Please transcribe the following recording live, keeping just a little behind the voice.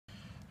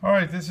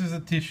Alright, this is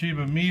a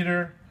Toshiba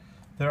meter.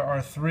 There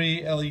are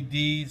 3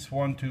 LEDs,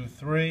 1, 2,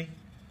 3.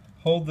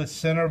 Hold the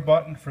center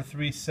button for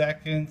 3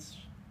 seconds.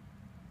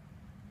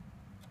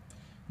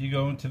 You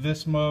go into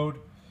this mode.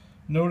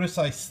 Notice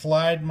I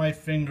slide my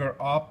finger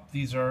up.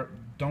 These are,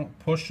 don't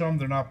push them,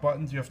 they're not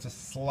buttons. You have to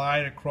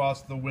slide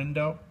across the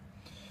window.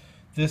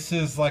 This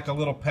is like a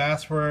little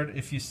password.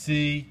 If you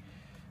see,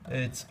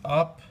 it's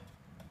up,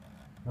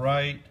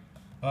 right,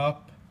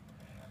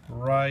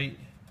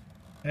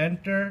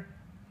 enter.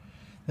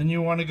 Then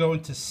you want to go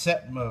into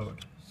set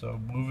mode. So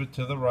move it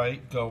to the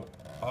right, go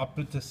up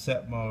into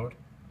set mode.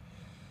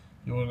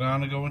 You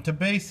want to go into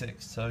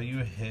basics. So you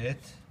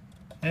hit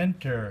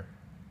enter.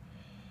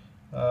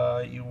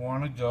 You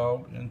want to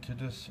go into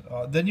this.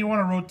 Then you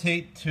want to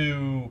rotate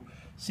to,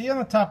 see on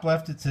the top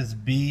left it says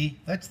B.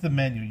 That's the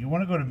menu. You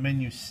want to go to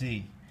menu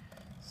C.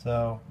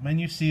 So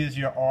menu C is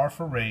your R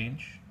for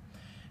range.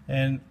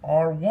 And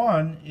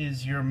R1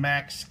 is your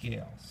max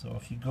scale. So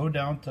if you go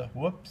down to,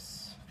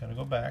 whoops, gotta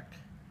go back.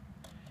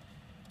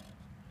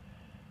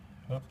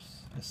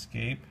 Whoops,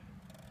 escape.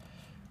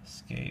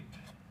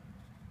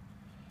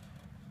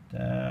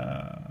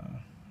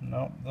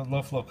 No, the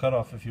low flow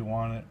cutoff if you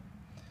want it.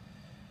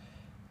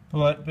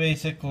 But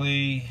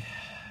basically,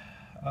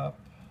 up,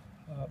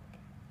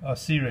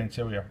 C range,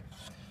 there we are.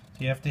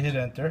 So you have to hit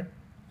enter.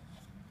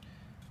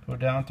 Go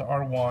down to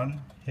R1,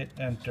 hit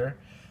enter.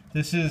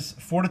 This is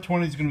 4 to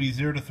 20 is going to be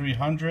 0 to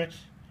 300.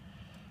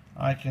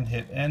 I can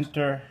hit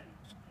enter.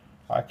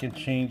 I can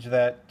change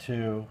that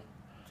to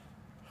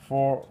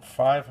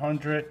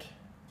 500.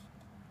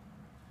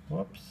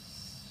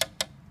 Whoops,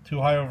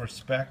 too high over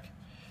spec.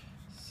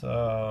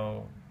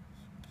 So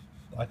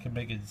I can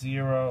make it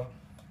 0.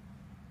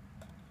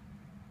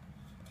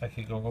 I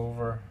could go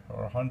over,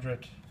 or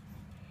 100.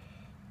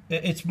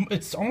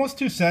 It's almost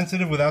too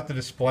sensitive without the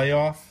display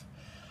off.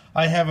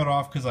 I have it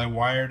off because I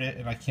wired it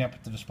and I can't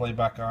put the display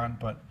back on,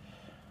 but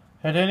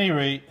at any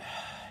rate,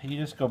 you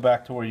just go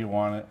back to where you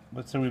want it.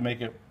 Let's say we make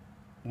it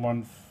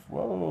one.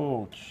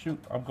 Whoa, shoot,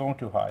 I'm going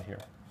too high here.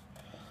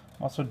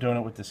 I'm also doing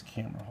it with this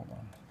camera. Hold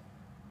on.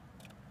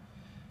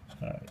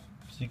 Alright,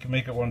 so you can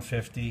make it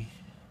 150.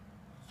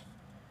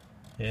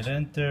 Hit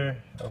enter.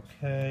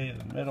 Okay,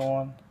 the middle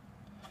one.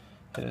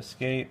 Hit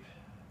escape.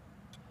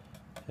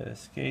 Hit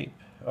escape.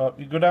 Oh,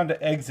 you go down to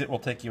exit, will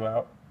take you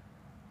out.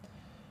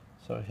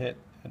 So hit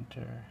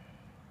enter.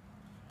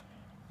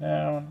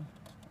 Down,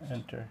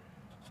 enter.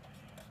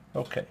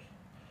 Okay.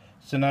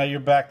 So now you're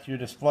back to your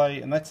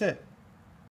display, and that's it.